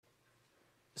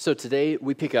So today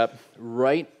we pick up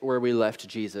right where we left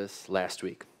Jesus last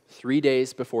week, 3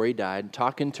 days before he died,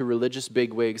 talking to religious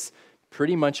bigwigs,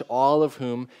 pretty much all of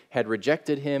whom had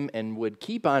rejected him and would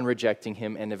keep on rejecting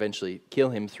him and eventually kill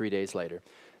him 3 days later.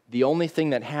 The only thing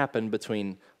that happened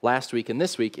between last week and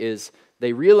this week is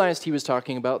they realized he was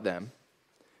talking about them,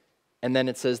 and then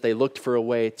it says they looked for a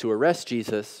way to arrest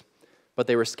Jesus, but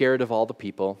they were scared of all the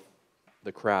people,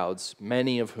 the crowds,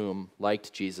 many of whom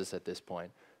liked Jesus at this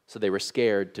point. So they were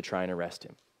scared to try and arrest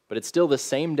him. But it's still the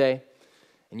same day,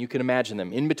 and you can imagine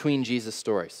them in between Jesus'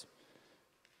 stories,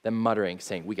 them muttering,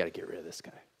 saying, "We got to get rid of this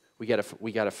guy. We got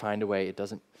to find a way.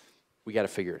 We got to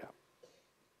figure it out."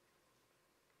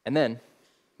 And then,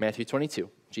 Matthew 22,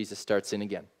 Jesus starts in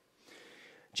again.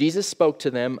 Jesus spoke to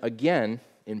them again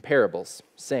in parables,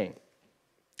 saying,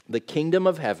 "The kingdom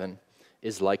of heaven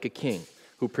is like a king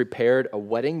who prepared a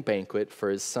wedding banquet for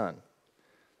his son.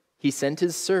 He sent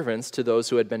his servants to those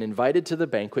who had been invited to the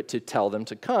banquet to tell them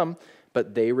to come,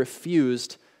 but they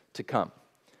refused to come."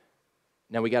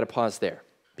 Now we got to pause there,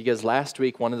 because last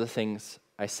week one of the things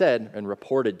I said and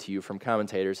reported to you from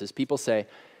commentators is people say,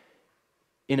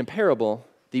 in a parable,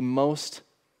 the most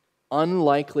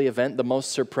unlikely event, the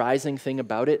most surprising thing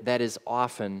about it, that is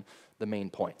often the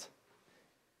main point.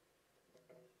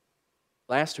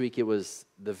 Last week it was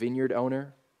the vineyard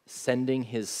owner sending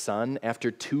his son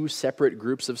after 2 separate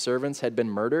groups of servants had been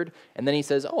murdered, and then he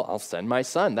says, "Oh, I'll send my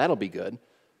son, that'll be good."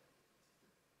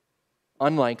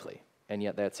 Unlikely, and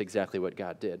yet that's exactly what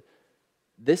God did.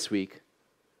 This week,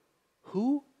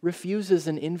 who refuses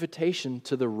an invitation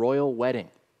to the royal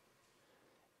wedding?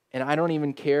 And I don't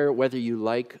even care whether you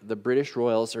like the British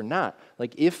royals or not.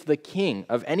 Like, if the king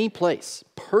of any place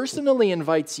personally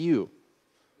invites you,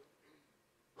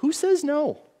 who says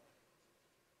no?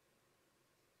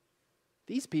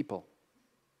 These people.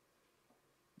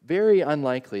 Very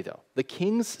unlikely, though. The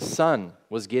king's son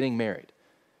was getting married.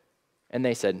 And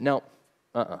they said, "No,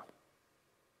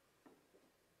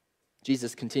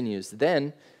 Jesus continues,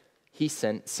 "Then he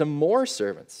sent some more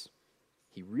servants."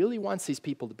 He really wants these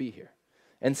people to be here.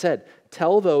 And said,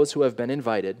 "Tell those who have been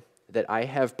invited that I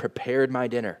have prepared my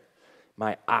dinner.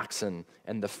 My oxen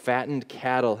and the fattened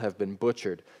cattle have been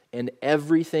butchered, and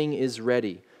everything is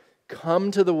ready.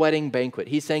 Come to the wedding banquet."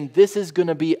 He's saying this is going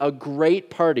to be a great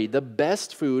party, the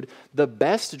best food, the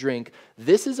best drink.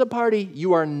 This is a party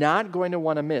you are not going to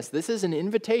want to miss. This is an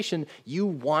invitation you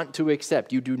want to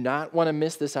accept. You do not want to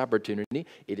miss this opportunity.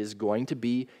 It is going to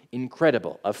be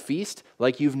incredible, a feast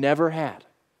like you've never had.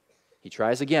 He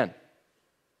tries again.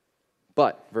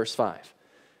 But, verse 5,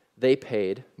 they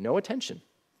paid no attention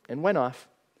and went off,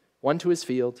 one to his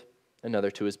field,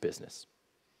 another to his business.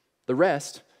 The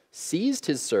rest seized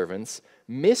his servants,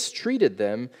 mistreated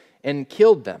them, and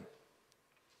killed them.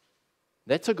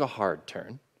 That took a hard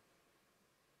turn.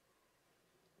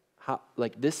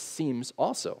 This seems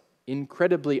also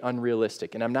incredibly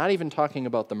unrealistic. And I'm not even talking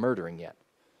about the murdering yet.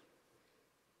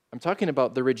 I'm talking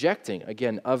about the rejecting,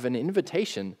 again, of an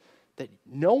invitation that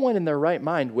no one in their right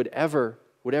mind would ever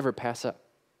pass up.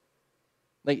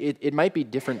 Like, it might be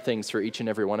different things for each and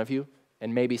every one of you,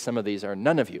 and maybe some of these are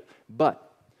none of you. But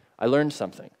I learned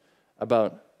something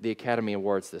about the Academy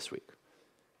Awards this week.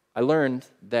 I learned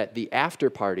that the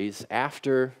after parties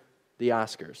after the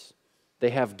Oscars, they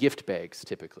have gift bags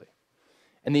typically.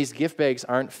 And these gift bags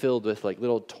aren't filled with like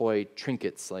little toy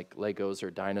trinkets like Legos or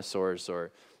dinosaurs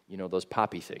or, those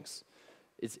poppy things.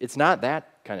 It's not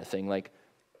that kind of thing. Like,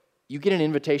 you get an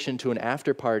invitation to an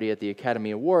after party at the Academy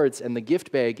Awards, and the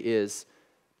gift bag is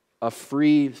a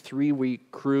free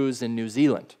 3-week cruise in New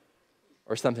Zealand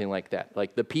or something like that.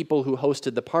 Like, the people who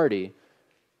hosted the party,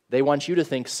 they want you to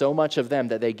think so much of them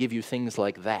that they give you things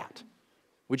like that.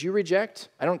 Would you reject?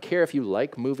 I don't care if you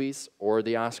like movies or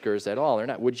the Oscars at all or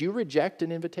not. Would you reject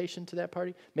an invitation to that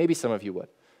party? Maybe some of you would,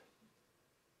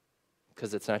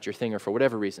 because it's not your thing or for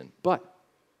whatever reason. But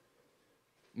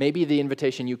maybe the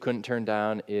invitation you couldn't turn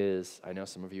down is, I know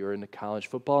some of you are into college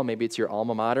football, maybe it's your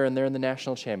alma mater and they're in the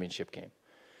national championship game.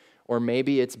 Or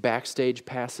maybe it's backstage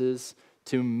passes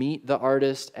to meet the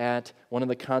artist at one of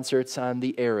the concerts on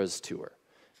the Eras tour.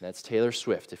 And that's Taylor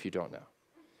Swift, if you don't know.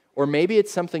 Or maybe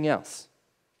it's something else.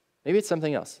 Maybe it's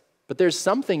something else. But there's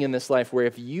something in this life where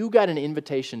if you got an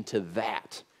invitation to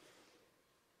that,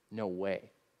 no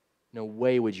way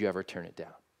would you ever turn it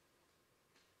down.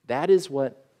 That is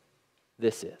what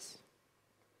this is.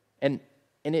 And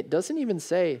it doesn't even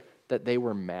say that they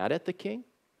were mad at the king.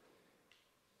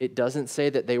 It doesn't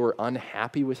say that they were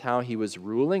unhappy with how he was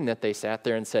ruling, that they sat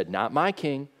there and said, "Not my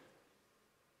king."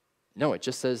 No, it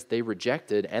just says they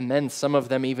rejected, and then some of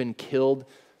them even killed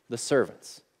the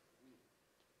servants.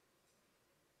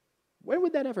 Where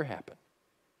would that ever happen?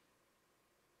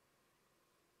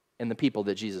 And the people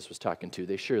that Jesus was talking to,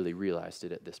 they surely realized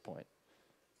it at this point.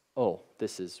 Oh,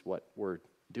 this is what we're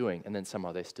doing. And then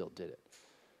somehow they still did it.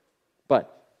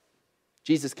 But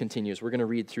Jesus continues. We're going to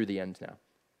read through the end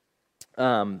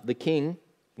now. The king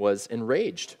was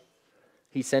enraged.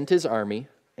 He sent his army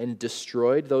and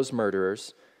destroyed those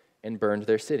murderers and burned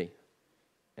their city.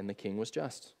 And the king was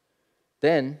just.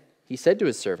 Then he said to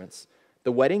his servants,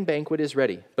 "The wedding banquet is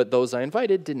ready, but those I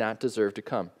invited did not deserve to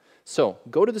come. So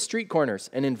go to the street corners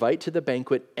and invite to the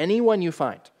banquet anyone you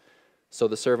find." So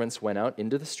the servants went out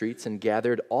into the streets and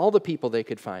gathered all the people they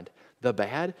could find, the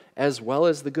bad as well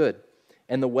as the good.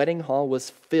 And the wedding hall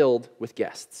was filled with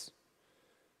guests.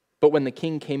 But when the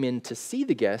king came in to see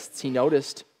the guests, he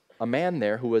noticed a man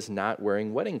there who was not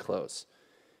wearing wedding clothes.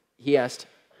 He asked,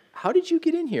 "How did you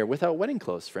get in here without wedding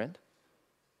clothes, friend?"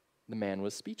 The man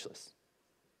was speechless.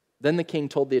 Then the king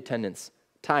told the attendants,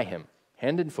 "Tie him,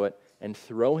 hand and foot, and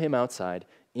throw him outside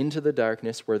into the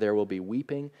darkness where there will be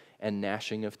weeping and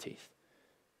gnashing of teeth."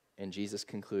 And Jesus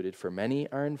concluded, "For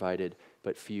many are invited,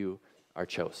 but few are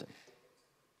chosen."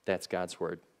 That's God's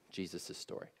word, Jesus'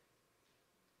 story.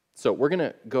 So we're going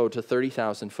to go to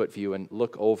 30,000-foot view and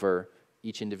look over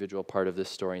each individual part of this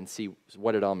story and see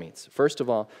what it all means. First of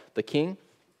all, the king,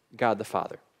 God the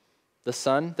Father. The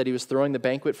son that he was throwing the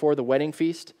banquet for, the wedding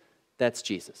feast, that's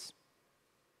Jesus.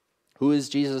 Who is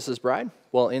Jesus' bride?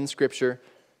 Well, in Scripture,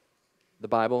 the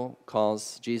Bible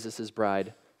calls Jesus'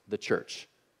 bride the church,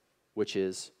 which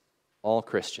is all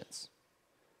Christians.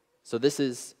 So this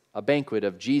is a banquet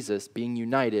of Jesus being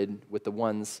united with the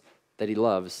ones that he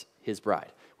loves, his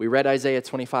bride. We read Isaiah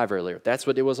 25 earlier. That's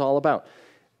what it was all about.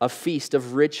 A feast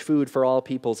of rich food for all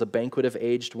peoples, a banquet of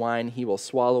aged wine. He will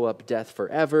swallow up death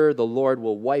forever. The Lord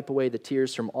will wipe away the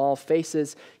tears from all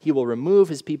faces. He will remove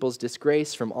his people's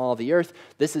disgrace from all the earth.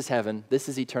 This is heaven. This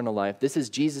is eternal life. This is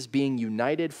Jesus being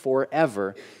united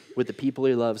forever with the people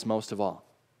he loves most of all,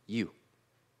 you.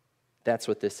 That's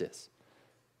what this is.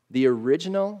 The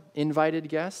original invited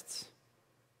guests,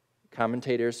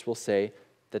 commentators will say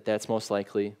that that's most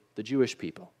likely the Jewish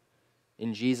people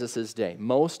in Jesus' day,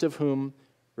 most of whom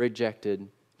rejected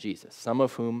Jesus, some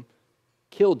of whom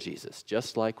killed Jesus,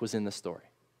 just like was in the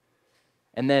story.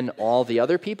 And then all the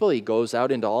other people, he goes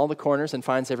out into all the corners and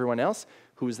finds everyone else.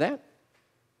 Who's that?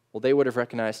 Well, they would have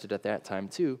recognized it at that time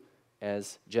too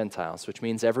as Gentiles, which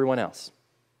means everyone else.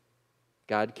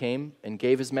 God came and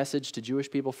gave his message to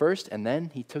Jewish people first, and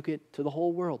then he took it to the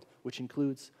whole world, which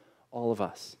includes all of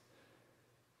us.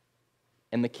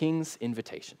 And the king's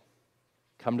invitation,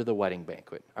 come to the wedding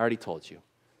banquet. I already told you,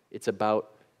 it's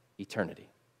about eternity.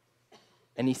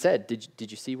 And he said,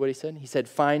 did you see what he said? He said,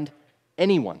 find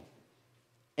anyone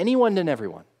and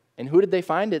everyone. And who did they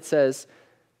find? It says,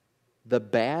 the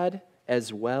bad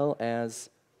as well as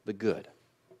the good.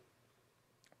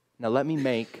 Now let me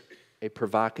make a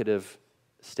provocative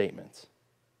statement,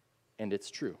 and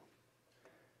it's true.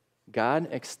 God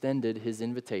extended his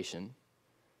invitation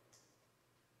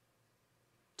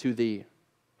to the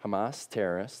Hamas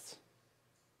terrorists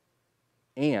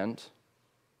and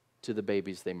to the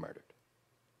babies they murdered.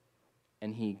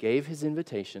 And he gave his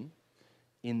invitation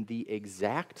in the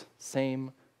exact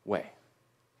same way,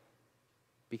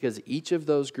 because each of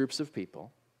those groups of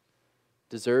people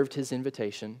deserved his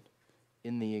invitation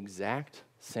in the exact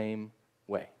same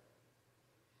way.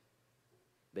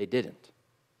 They didn't.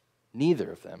 Neither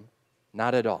of them,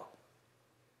 not at all.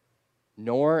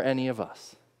 Nor any of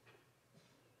us.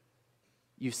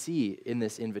 You see in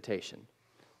this invitation,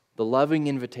 the loving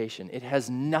invitation, it has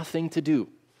nothing to do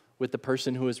with the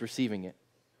person who is receiving it.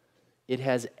 It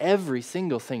has every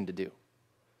single thing to do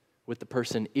with the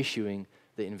person issuing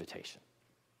the invitation.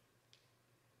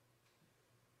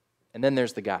 And then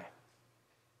there's the guy,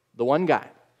 the one guy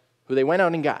who they went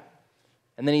out and got.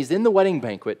 And then he's in the wedding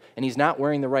banquet, and he's not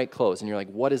wearing the right clothes. And you're like,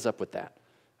 what is up with that?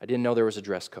 I didn't know there was a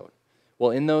dress code.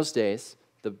 Well, in those days,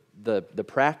 the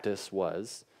practice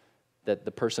was that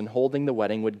the person holding the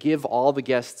wedding would give all the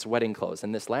guests wedding clothes,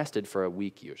 and this lasted for a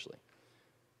week usually.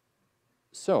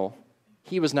 So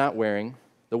he was not wearing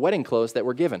the wedding clothes that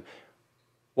were given.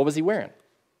 What was he wearing?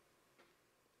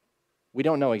 We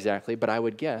don't know exactly, but I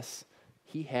would guess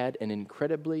he had an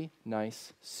incredibly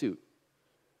nice suit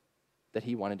that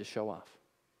he wanted to show off,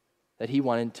 that he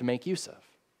wanted to make use of.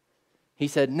 He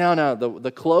said, no,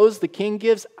 the clothes the king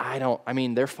gives,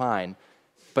 they're fine,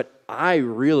 but I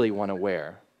really want to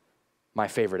wear my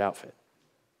favorite outfit.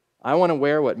 I want to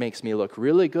wear what makes me look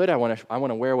really good. I want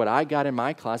to wear what I got in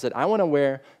my closet. I want to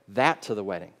wear that to the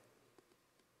wedding.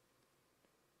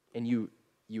 And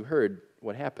you heard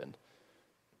what happened.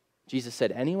 Jesus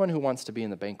said, anyone who wants to be in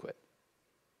the banquet,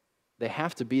 They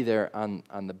have to be there on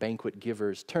the banquet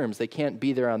giver's terms. They can't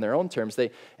be there on their own terms.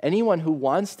 Anyone who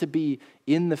wants to be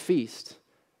in the feast,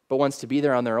 but wants to be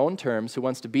there on their own terms, who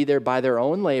wants to be there by their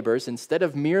own labors, instead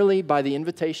of merely by the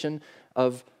invitation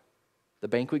of the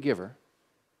banquet giver,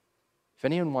 if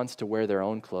anyone wants to wear their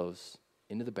own clothes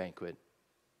into the banquet,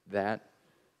 that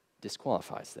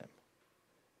disqualifies them.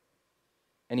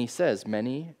 And he says,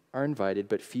 many are invited,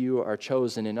 but few are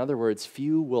chosen. In other words,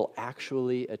 few will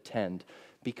actually attend,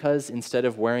 because instead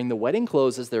of wearing the wedding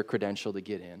clothes as their credential to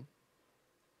get in,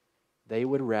 they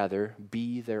would rather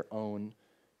be their own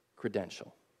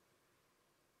credential.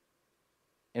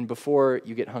 And before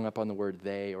you get hung up on the word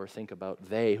they or think about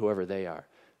they, whoever they are,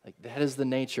 like that is the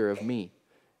nature of me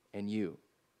and you.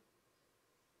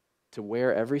 To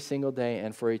wear every single day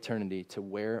and for eternity, to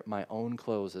wear my own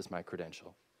clothes as my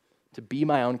credential. To be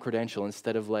my own credential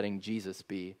instead of letting Jesus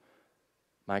be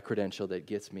my credential that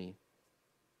gets me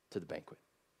to the banquet.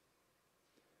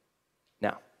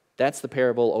 Now, that's the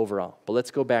parable overall. But let's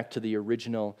go back to the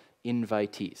original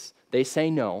invitees. They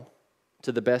say no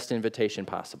to the best invitation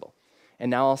possible. And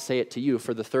now I'll say it to you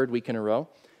for the third week in a row.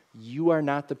 You are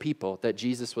not the people that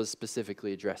Jesus was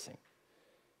specifically addressing.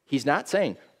 He's not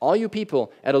saying, all you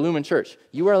people at Illumin Church,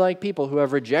 you are like people who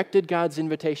have rejected God's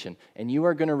invitation, and you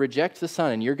are going to reject the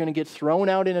Son, and you're going to get thrown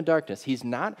out into darkness. He's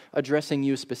not addressing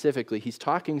you specifically. He's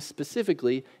talking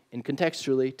specifically and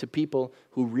contextually to people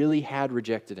who really had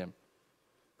rejected him,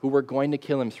 who were going to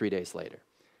kill him 3 days later.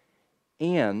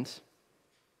 And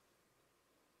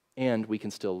we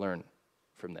can still learn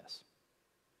from this.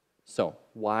 So,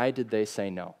 why did they say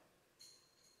no?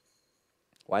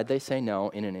 Why did they say no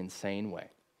in an insane way?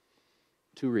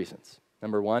 2 reasons.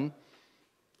 Number 1,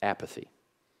 apathy.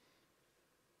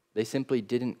 They simply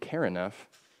didn't care enough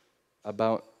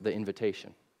about the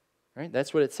invitation. Right?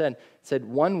 That's what it said. It said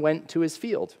one went to his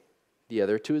field, the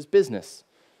other to his business.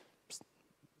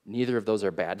 Neither of those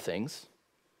are bad things.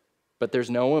 But there's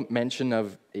no mention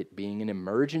of it being an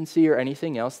emergency or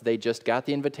anything else. They just got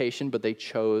the invitation, but they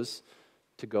chose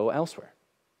to go elsewhere.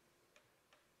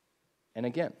 And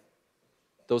again,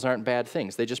 those aren't bad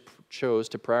things. They just chose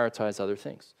to prioritize other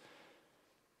things.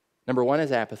 Number 1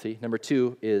 is apathy. Number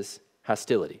 2 is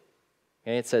hostility.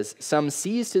 Okay, it says, some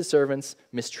seized his servants,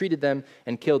 mistreated them,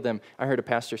 and killed them. I heard a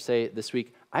pastor say this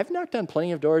week, I've knocked on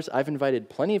plenty of doors. I've invited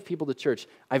plenty of people to church.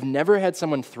 I've never had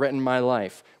someone threaten my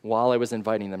life while I was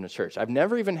inviting them to church. I've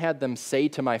never even had them say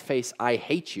to my face, I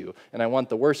hate you, and I want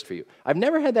the worst for you. I've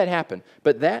never had that happen.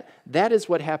 But that is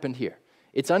what happened here.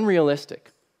 It's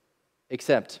unrealistic,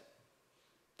 except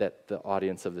that the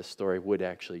audience of this story would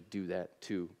actually do that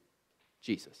to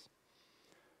Jesus.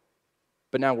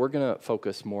 But now we're going to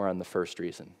focus more on the first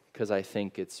reason, because I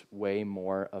think it's way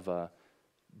more of a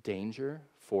danger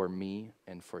for me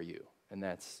and for you, and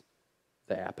that's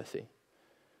the apathy.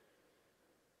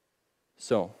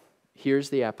 So, here's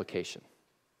the application.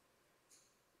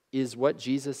 Is what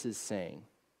Jesus is saying,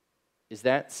 is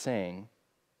that saying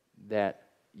that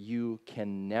you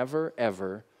can never,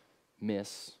 ever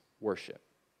miss worship?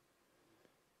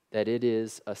 That it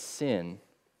is a sin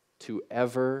to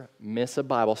ever miss a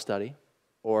Bible study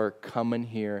or come in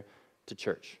here to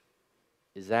church?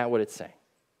 Is that what it's saying?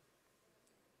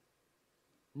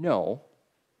 No.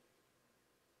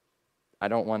 I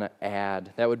don't want to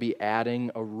add. That would be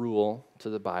adding a rule to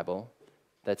the Bible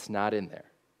that's not in there.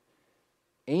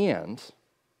 And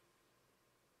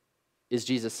is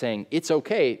Jesus saying, it's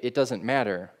okay, it doesn't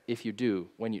matter if you do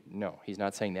when you... No, he's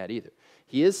not saying that either.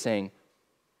 He is saying,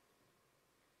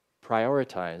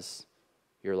 prioritize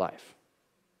your life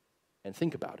and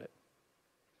think about it.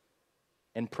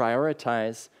 And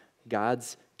prioritize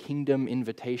God's kingdom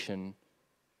invitation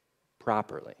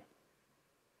properly.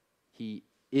 He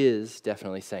is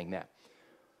definitely saying that.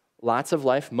 Lots of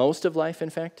life, most of life, in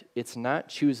fact, it's not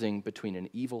choosing between an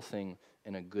evil thing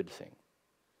and a good thing.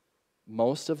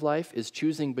 Most of life is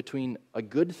choosing between a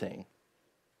good thing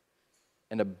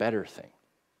and a better thing.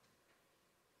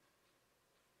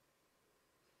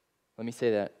 Let me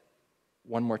say that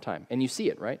one more time. And you see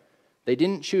it, right? They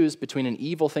didn't choose between an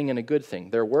evil thing and a good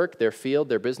thing. Their work, their field,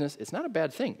 their business, it's not a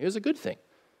bad thing. It was a good thing.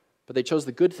 But they chose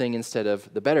the good thing instead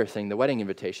of the better thing, the wedding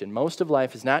invitation. Most of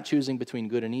life is not choosing between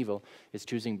good and evil. It's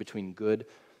choosing between good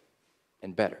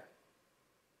and better.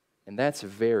 And that's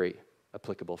very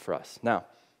applicable for us. Now,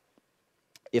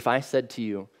 if I said to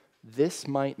you, this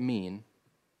might mean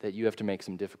that you have to make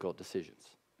some difficult decisions,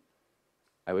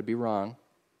 I would be wrong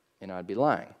and I'd be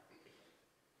lying.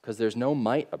 Because there's no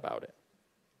might about it.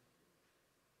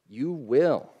 You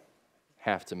will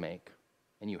have to make,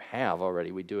 and you have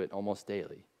already, we do it almost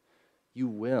daily, you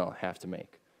will have to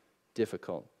make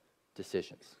difficult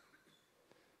decisions.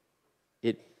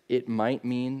 It it might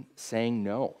mean saying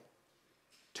no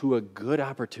to a good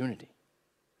opportunity.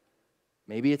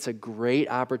 Maybe it's a great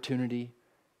opportunity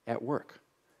at work,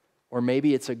 or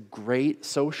maybe it's a great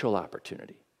social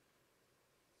opportunity.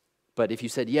 But if you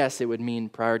said yes, it would mean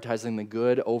prioritizing the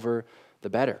good over the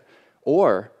better.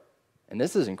 Or, and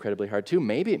this is incredibly hard too,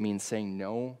 maybe it means saying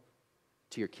no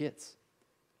to your kids.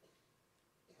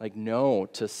 Like no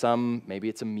to some, maybe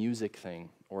it's a music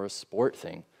thing or a sport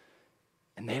thing,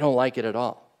 and they don't like it at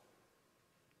all.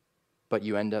 But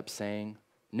you end up saying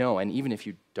no, and even if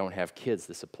you don't have kids,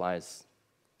 this applies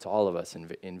to all of us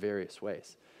in various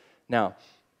ways. Now,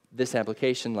 this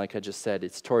application, like I just said,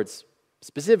 it's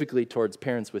specifically towards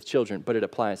parents with children, but it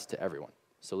applies to everyone.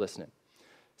 So listen in.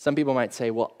 Some people might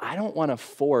say, well, I don't want to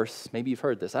force, maybe you've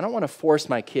heard this, I don't want to force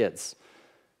my kids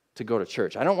to go to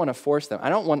church. I don't want to force them. I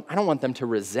don't want them to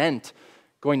resent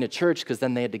going to church because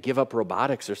then they had to give up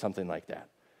robotics or something like that.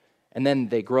 And then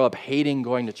they grow up hating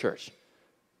going to church.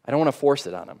 I don't want to force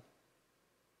it on them.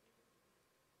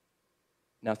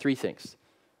 Now, 3 things.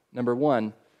 Number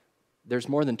 1, there's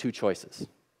more than 2 choices.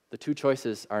 The 2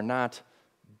 choices are not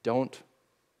don't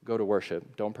go to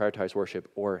worship, don't prioritize worship,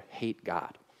 or hate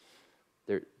God.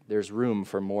 There's room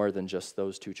for more than just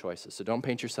those 2 choices. So don't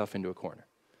paint yourself into a corner.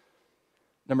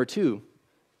 Number 2,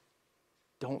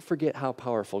 don't forget how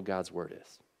powerful God's word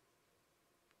is.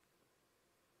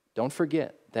 Don't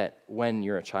forget that when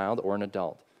you're a child or an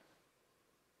adult,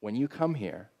 when you come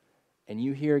here and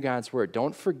you hear God's word,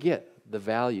 don't forget the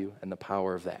value and the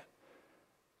power of that.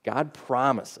 God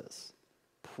promises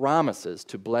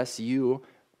to bless you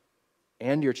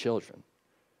and your children.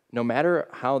 No matter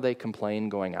how they complain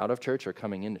going out of church or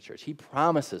coming into church, he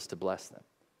promises to bless them,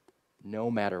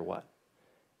 no matter what.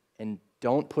 And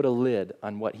don't put a lid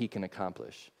on what he can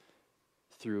accomplish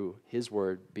through his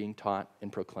word being taught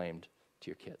and proclaimed to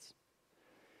your kids.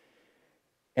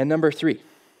 And number 3,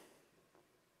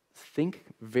 think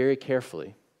very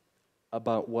carefully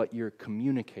about what you're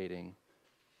communicating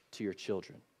to your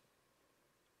children,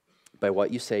 by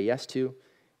what you say yes to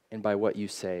and by what you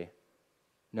say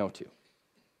no to,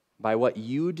 by what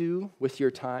you do with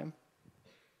your time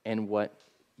and what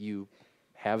you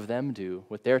have them do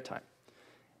with their time.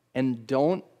 And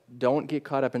don't get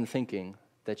caught up in thinking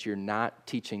that you're not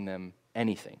teaching them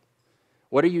anything.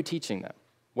 What are you teaching them?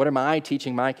 What am I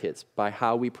teaching my kids by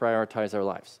how we prioritize our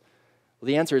lives? Well,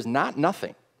 the answer is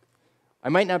nothing. I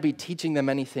might not be teaching them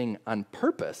anything on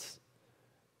purpose,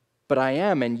 but I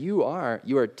am, and you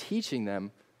are teaching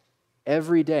them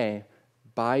every day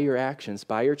by your actions,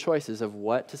 by your choices of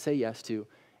what to say yes to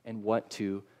and what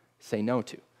to say no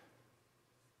to.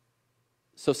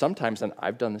 So sometimes, and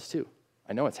I've done this too,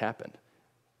 I know it's happened,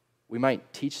 we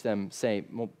might teach them, say,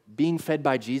 well, being fed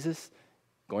by Jesus,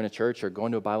 going to church or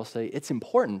going to a Bible study, it's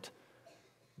important,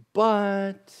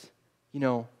 but,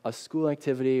 a school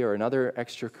activity or another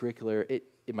extracurricular,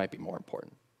 it might be more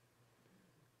important.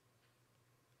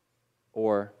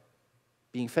 Or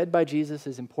being fed by Jesus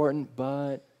is important,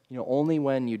 but, only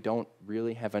when you don't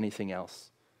really have anything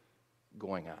else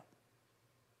going on.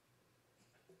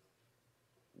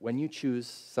 When you choose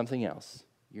something else,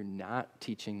 you're not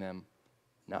teaching them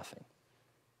nothing.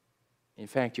 In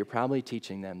fact, you're probably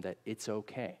teaching them that it's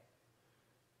okay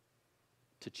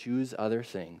to choose other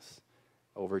things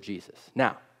over Jesus.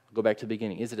 Now, go back to the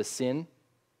beginning. Is it a sin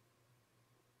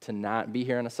to not be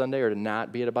here on a Sunday or to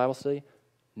not be at a Bible study?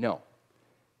 No.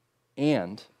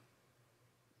 And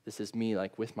this is me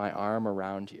with my arm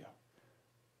around you.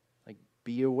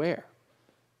 Be aware.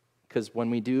 Because when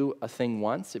we do a thing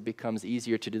once, it becomes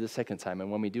easier to do the second time. And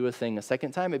when we do a thing a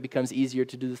second time, it becomes easier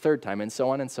to do the third time, and so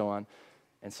on and so on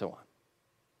and so on.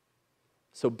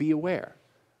 So be aware,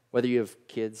 whether you have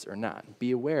kids or not.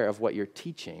 Be aware of what you're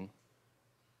teaching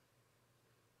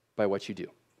by what you do.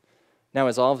 Now,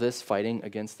 is all of this fighting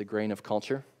against the grain of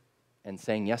culture and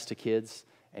saying yes to kids,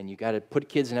 and you got to put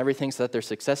kids in everything so that they're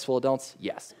successful adults?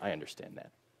 Yes, I understand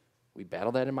that. We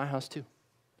battle that in my house too.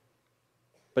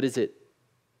 But is it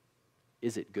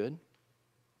good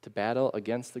to battle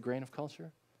against the grain of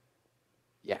culture?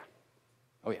 Yeah.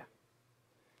 Oh, yeah.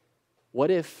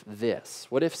 What if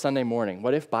Sunday morning,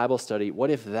 what if Bible study, what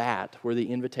if that were the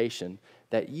invitation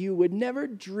that you would never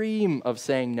dream of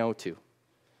saying no to?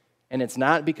 And it's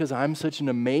not because I'm such an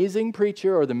amazing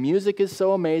preacher or the music is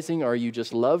so amazing or you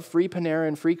just love free Panera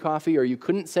and free coffee or you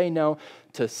couldn't say no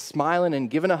to smiling and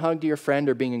giving a hug to your friend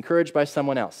or being encouraged by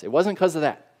someone else. It wasn't because of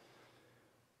that.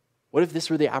 What if this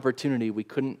were the opportunity we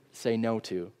couldn't say no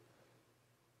to?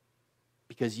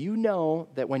 Because you know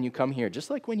that when you come here, just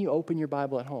like when you open your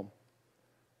Bible at home,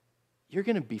 you're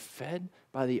going to be fed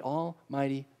by the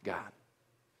Almighty God.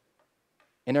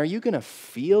 And are you going to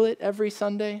feel it every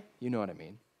Sunday? You know what I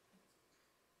mean.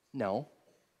 No,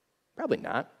 probably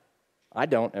not. I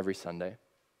don't every Sunday,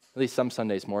 at least some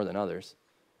Sundays more than others.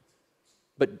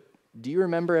 But do you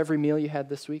remember every meal you had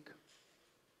this week?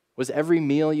 Was every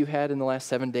meal you had in the last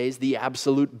 7 days the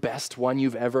absolute best one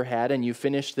you've ever had, and you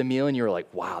finished the meal and you were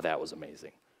like, wow, that was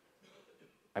amazing?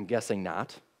 I'm guessing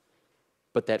not,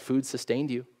 but that food sustained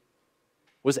you.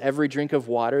 Was every drink of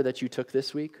water that you took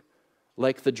this week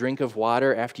like the drink of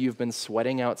water after you've been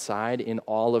sweating outside in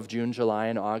all of June, July,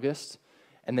 and August,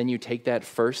 and then you take that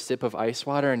first sip of ice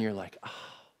water and you're like,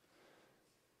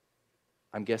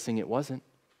 I'm guessing it wasn't,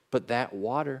 but that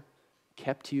water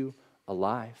kept you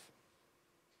alive.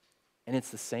 And it's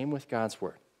the same with God's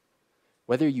word.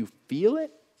 Whether you feel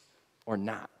it or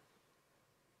not,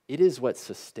 it is what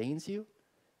sustains you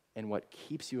and what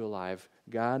keeps you alive.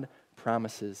 God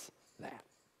promises that.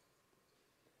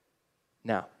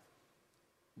 Now,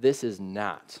 this is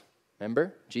not,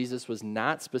 remember, Jesus was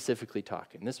not specifically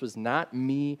talking. This was not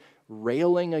me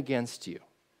railing against you.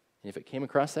 And if it came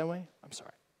across that way, I'm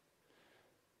sorry.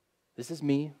 This is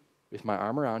me with my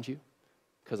arm around you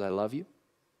because I love you.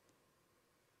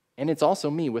 And it's also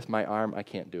me with my arm, I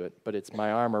can't do it, but it's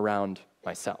my arm around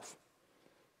myself.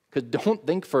 Because don't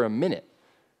think for a minute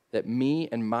that me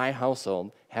and my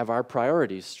household have our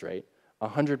priorities straight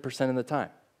 100% of the time.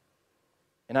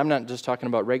 And I'm not just talking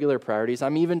about regular priorities.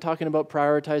 I'm even talking about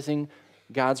prioritizing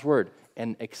God's word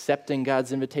and accepting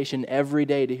God's invitation every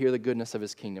day to hear the goodness of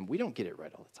his kingdom. We don't get it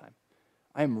right all the time.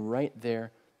 I'm right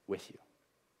there with you.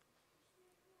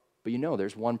 But you know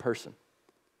there's one person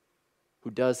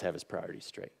who does have his priorities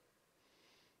straight,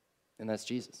 and that's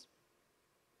Jesus.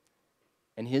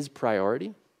 And his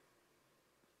priority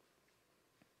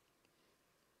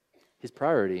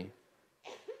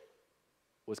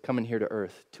was coming here to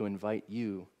earth to invite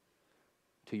you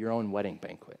to your own wedding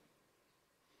banquet.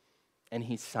 And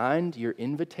he signed your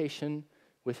invitation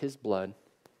with his blood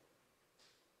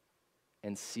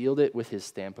and sealed it with his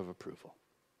stamp of approval.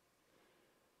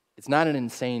 It's not an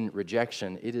insane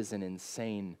rejection, it is an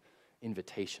insane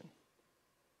invitation.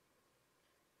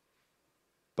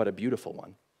 But a beautiful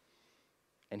one.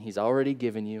 And he's already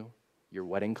given you your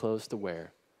wedding clothes to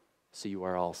wear, so you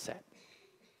are all set.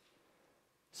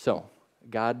 So,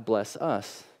 God bless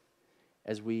us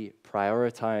as we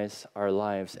prioritize our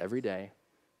lives every day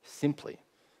simply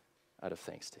out of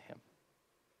thanks to him.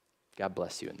 God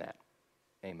bless you in that.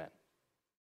 Amen.